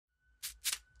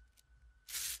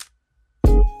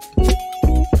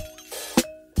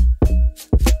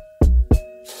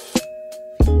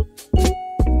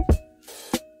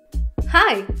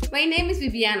My name is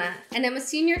Viviana and I'm a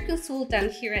senior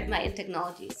consultant here at Mayan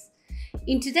Technologies.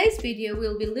 In today's video,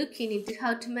 we'll be looking into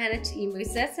how to manage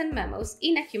invoices and memos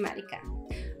in Acumatica.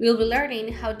 We'll be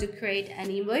learning how to create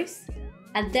an invoice,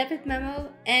 a debit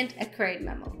memo, and a credit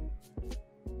memo.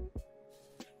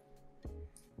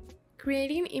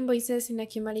 Creating invoices in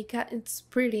Acumatica is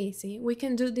pretty easy. We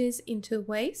can do this in two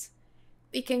ways.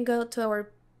 We can go to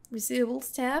our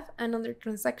Receivables tab, and under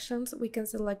Transactions we can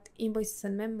select Invoices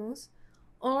and Memos.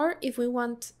 Or if we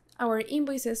want our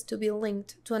invoices to be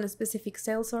linked to a specific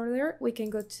sales order, we can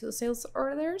go to Sales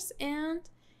Orders, and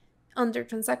under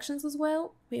Transactions as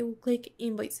well, we will click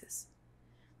Invoices.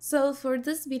 So for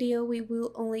this video, we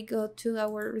will only go to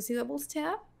our Receivables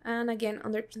tab, and again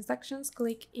under Transactions,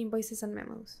 click Invoices and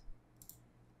Memos.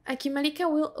 Acumatica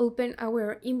will open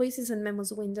our Invoices and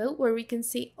Memos window where we can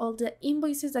see all the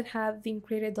invoices that have been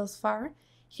created thus far.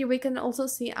 Here we can also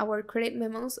see our credit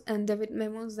memos and debit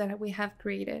memos that we have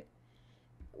created.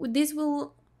 This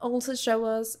will also show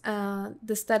us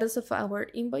the status of our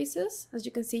invoices. As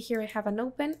you can see here, I have an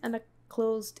open and a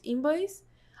closed invoice.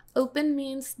 Open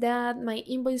means that my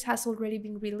invoice has already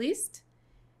been released,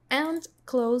 and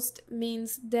closed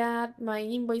means that my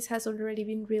invoice has already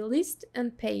been released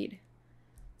and paid.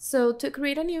 So to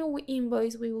create a new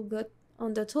invoice, we will go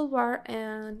on the toolbar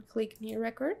and click New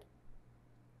Record.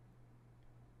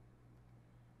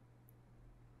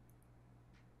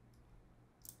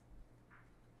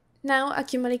 Now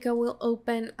Acumatica will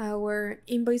open our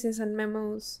Invoices and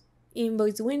Memos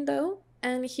invoice window,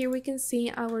 and here we can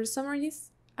see our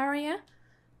summaries area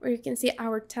where you can see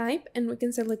our type, and we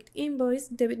can select invoice,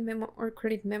 debit memo, or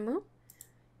credit memo.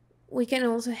 We can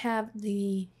also have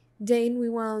the date we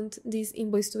want this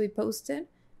invoice to be posted,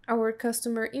 our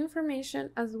customer information,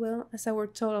 as well as our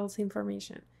totals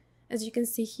information. As you can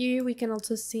see here, we can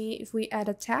also see if we add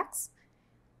a tax,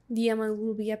 the amount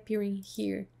will be appearing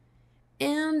here.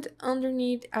 And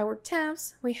underneath our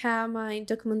tabs, we have my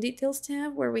document details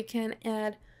tab where we can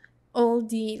add all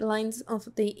the lines of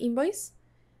the invoice.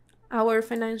 Our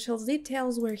financials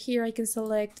details, where here I can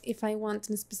select if I want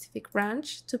a specific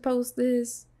branch to post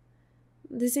this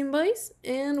invoice,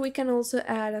 and we can also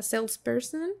add a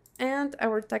salesperson and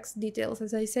our tax details.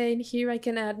 As I said, here I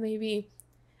can add maybe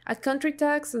a country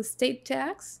tax, a state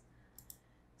tax.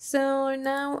 So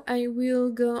now I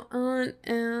will go on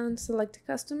and select a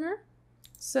customer.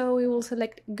 So we will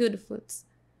select Good Foods.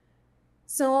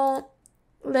 So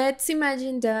let's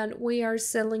imagine that we are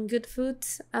selling Good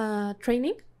Foods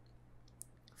training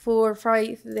for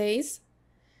 5 days.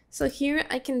 So here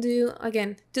I can do,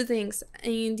 again, two things.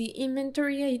 In the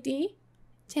Inventory ID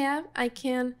tab, I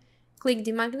can click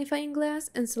the magnifying glass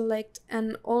and select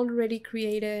an already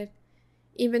created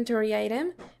inventory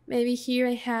item. Maybe here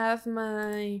I have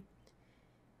my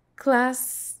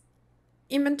class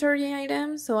inventory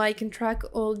item, so I can track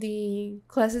all the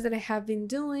classes that I have been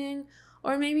doing.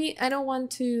 Or maybe I don't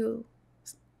want to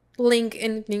link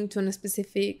anything to a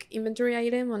specific inventory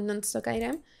item or non-stock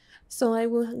item. So I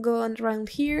will go around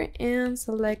here and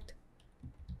select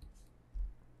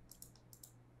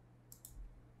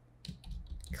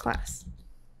class.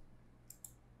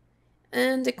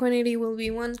 And the quantity will be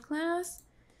 1 class.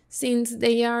 Since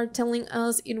they are telling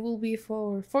us it will be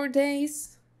for 4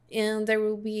 days and there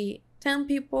will be 10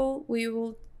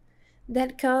 people,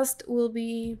 that cost will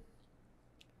be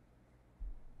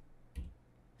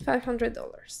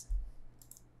 $500.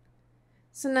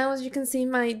 So now, as you can see,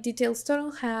 my details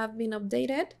total have been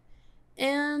updated,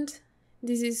 and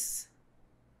this is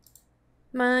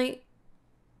my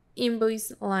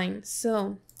invoice line.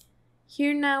 So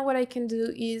here now what I can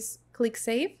do is click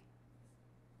Save.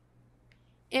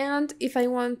 And if I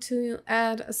want to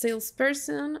add a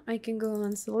salesperson, I can go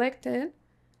and select it.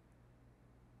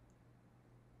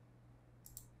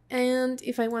 And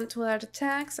if I want to add a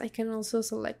tax, I can also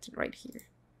select it right here.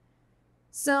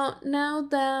 So now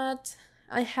that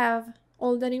I have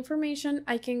all that information,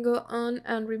 I can go on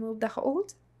and remove the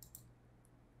hold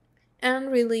and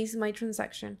release my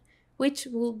transaction, which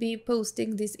will be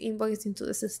posting this invoice into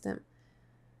the system.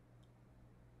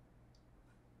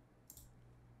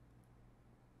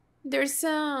 There's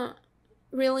a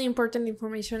really important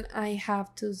information I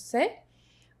have to say,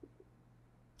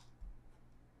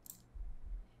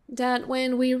 that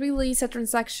when we release a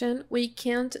transaction, we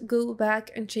can't go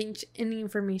back and change any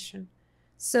information.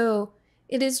 So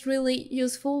it is really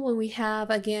useful when we have,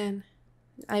 again,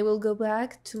 I will go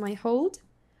back to my hold.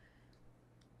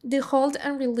 The hold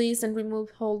and release and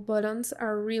remove hold buttons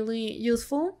are really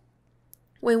useful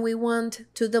when we want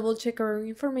to double check our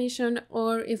information,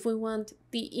 or if we want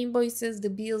the invoices, the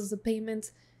bills, the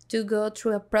payments to go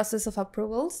through a process of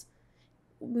approvals.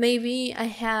 maybe I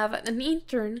have an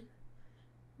intern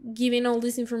giving all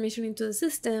this information into the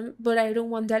system, but I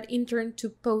don't want that intern to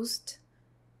post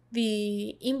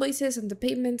the invoices and the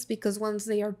payments, because once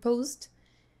they are posted,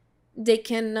 they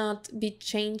cannot be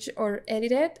changed or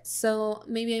edited. So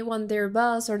maybe I want their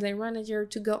boss or their manager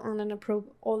to go on and approve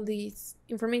all this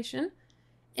information,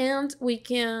 and we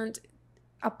can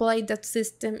apply that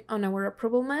system on our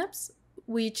approval maps,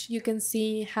 which you can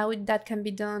see how that can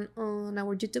be done on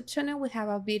our YouTube channel. We have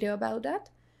a video about that.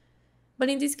 But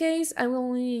in this case, I will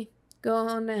only go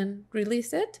on and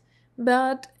release it.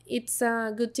 But it's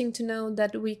a good thing to know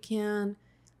that we can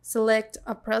select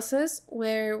a process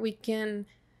where we can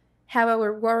have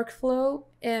our workflow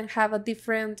and have a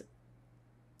different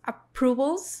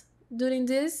approvals during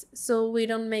this, so we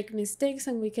don't make mistakes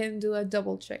and we can do a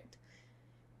double check.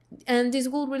 And this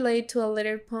will relate to a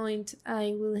later point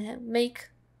I will make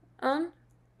on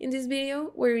in this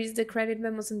video, where is the credit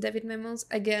memos and debit memos,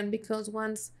 again, because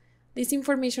once this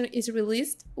information is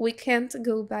released, we can't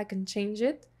go back and change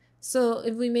it. So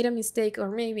if we made a mistake, or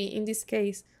maybe in this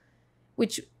case,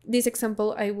 which this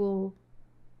example I will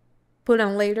put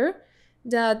on later,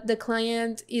 that the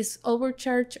client is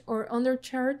overcharged or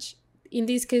undercharged, in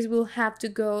this case we'll have to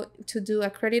go to do a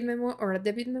credit memo or a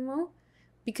debit memo,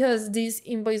 because this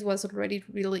invoice was already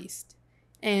released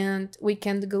and we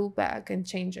can't go back and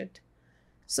change it.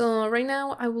 So right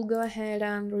now I will go ahead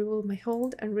and remove my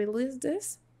hold and release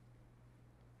this.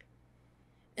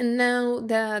 And now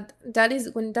that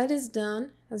when that is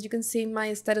done, as you can see,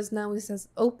 my status now is as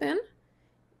open,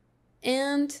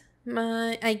 and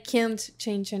I can't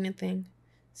change anything.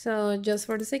 So just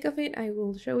for the sake of it, I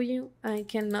will show you I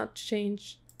cannot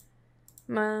change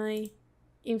my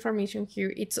information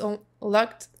here. It's all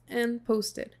locked and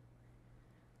posted.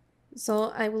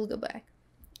 So I will go back.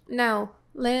 Now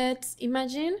let's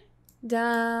imagine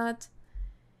that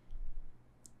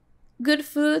Good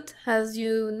Food, as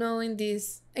you know in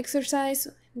this exercise,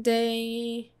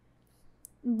 they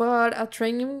bought a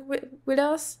training with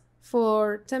us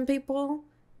for 10 people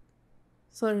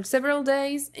for several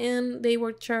days, and they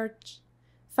were charged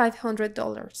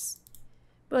 $500.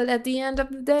 But at the end of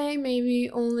the day, maybe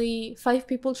only 5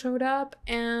 people showed up,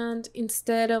 and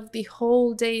instead of the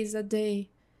whole days that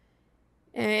they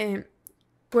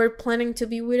were planning to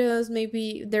be with us,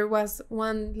 maybe there was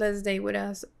one less day with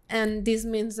us, and this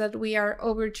means that we are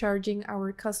overcharging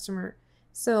our customer.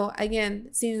 So again,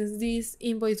 since this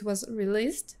invoice was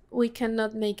released, we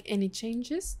cannot make any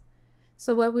changes.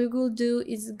 So what we will do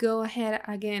is go ahead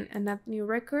again and add new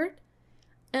record,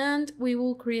 and we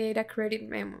will create a credit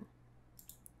memo.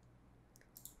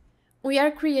 We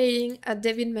are creating a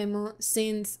debit memo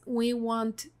since we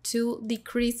want to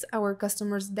decrease our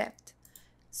customer's debt.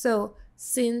 So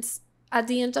since at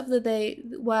the end of the day,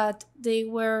 what they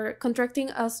were contracting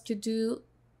us to do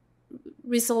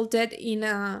resulted in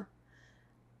a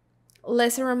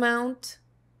lesser amount,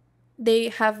 they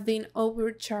have been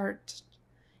overcharged,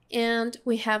 and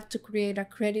we have to create a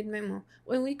credit memo.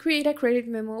 When we create a credit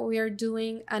memo, we are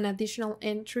doing an additional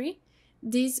entry.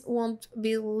 This won't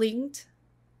be linked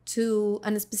to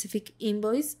a specific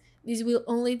invoice. This will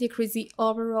only decrease the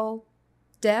overall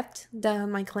debt that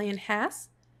my client has.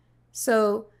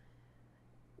 So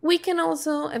we can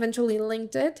also eventually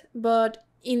link it, but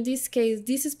in this case,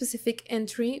 this specific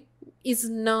entry is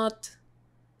not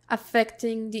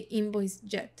affecting the invoice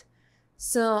yet.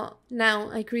 So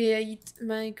now I create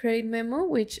my credit memo,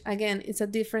 which again is a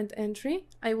different entry.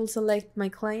 I will select my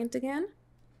client again.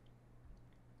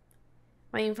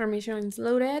 My information is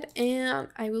loaded, and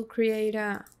I will create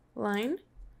a line.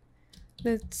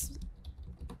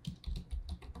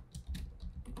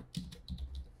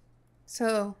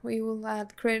 So we will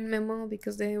add credit memo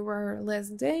because there were less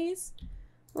days.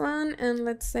 One, and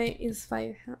let's say is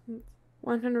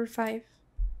 105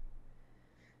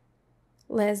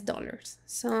 less dollars.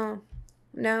 So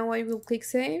now I will click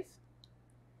save.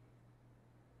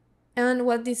 And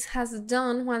what this has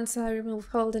done once I remove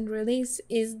hold and release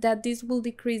is that this will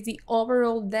decrease the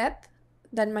overall debt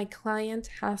that my client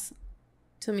has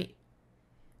to me.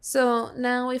 So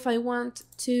now if I want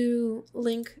to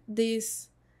link this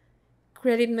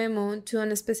credit memo to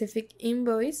a specific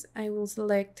invoice, I will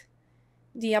select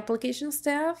the applications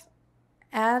tab,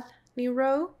 add new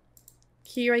row.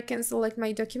 Here I can select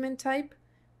my document type,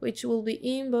 which will be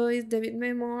invoice, debit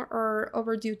memo, or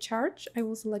overdue charge. I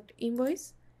will select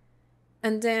invoice.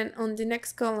 And then on the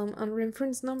next column, on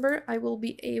reference number, I will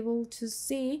be able to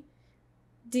see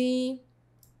the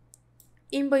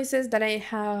invoices that I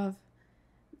have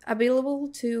available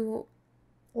to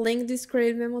link this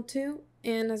credit memo to.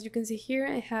 And as you can see here,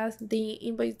 I have the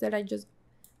invoice that I just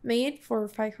made for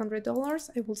 $500.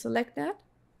 I will select that.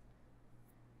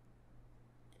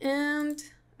 and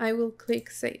I will click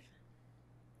save.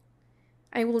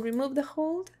 I will remove the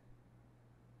hold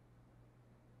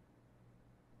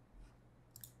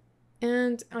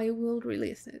and I will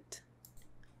release it.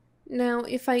 Now,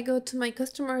 if I go to my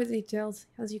customer details,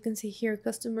 as you can see here,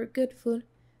 customer good food,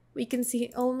 we can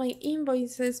see all my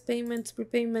invoices, payments,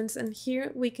 prepayments, and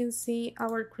here we can see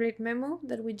our credit memo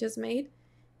that we just made.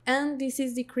 And this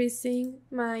is decreasing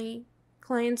my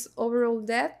client's overall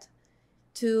debt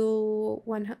to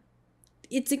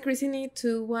it's decreasing it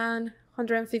to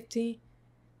 $150.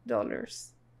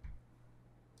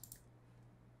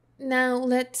 Now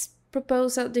let's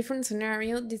propose a different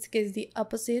scenario, in this case the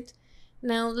opposite.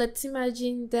 Now let's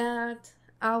imagine that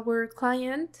our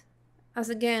client, as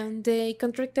again, they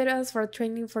contracted us for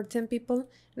training for 10 people.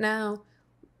 Now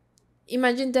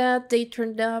imagine that they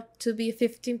turned up to be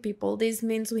 15 people. This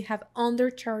means we have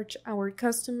undercharged our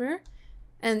customer.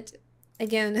 And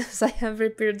again, as I have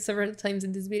repeated several times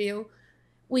in this video,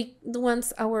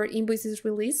 once our invoice is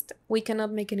released, we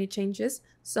cannot make any changes.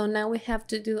 So now we have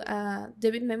to do a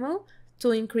debit memo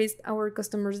to increase our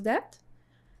customer's debt.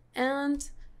 And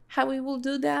how we will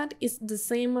do that is the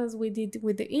same as we did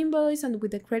with the invoice and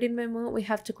with the credit memo. We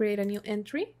have to create a new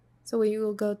entry. So we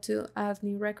will go to add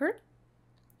new record.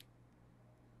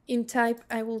 In type,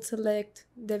 I will select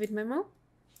debit memo.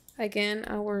 Again,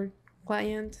 our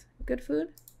client good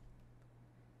food.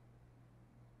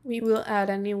 We will add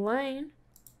a new line.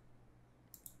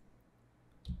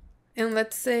 And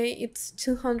let's say it's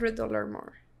 $200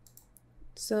 more.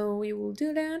 So we will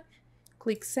do that,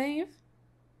 click save.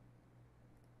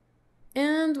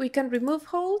 And we can remove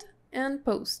hold and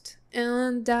post.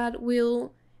 And that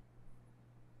will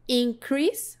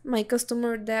increase my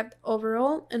customer debt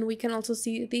overall. And we can also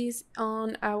see this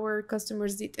on our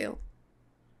customer's detail.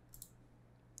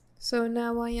 So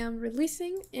now I am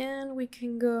releasing and we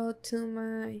can go to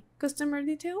my customer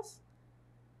details.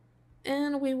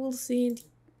 And we will see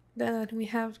that we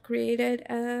have created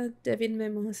a debit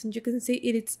memo. As you can see,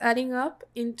 it is adding up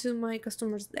into my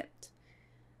customer's debt.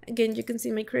 Again, you can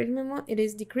see my credit memo, it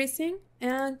is decreasing,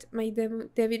 and my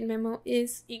debit memo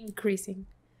is increasing.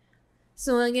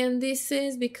 So again, this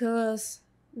is because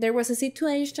there was a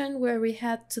situation where we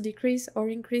had to decrease or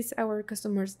increase our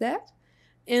customer's debt,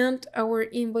 and our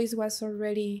invoice was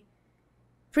already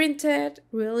printed,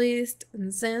 released,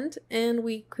 and sent, and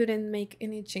we couldn't make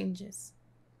any changes.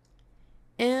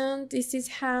 And this is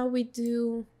how we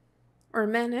do or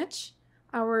manage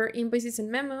our invoices and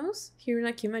memos here in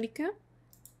Acumatica.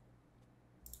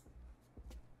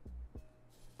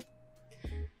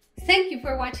 Thank you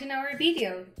for watching our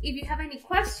video. If you have any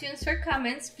questions or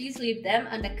comments, please leave them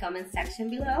on the comment section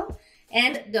below.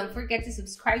 And don't forget to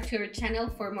subscribe to our channel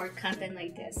for more content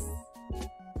like this.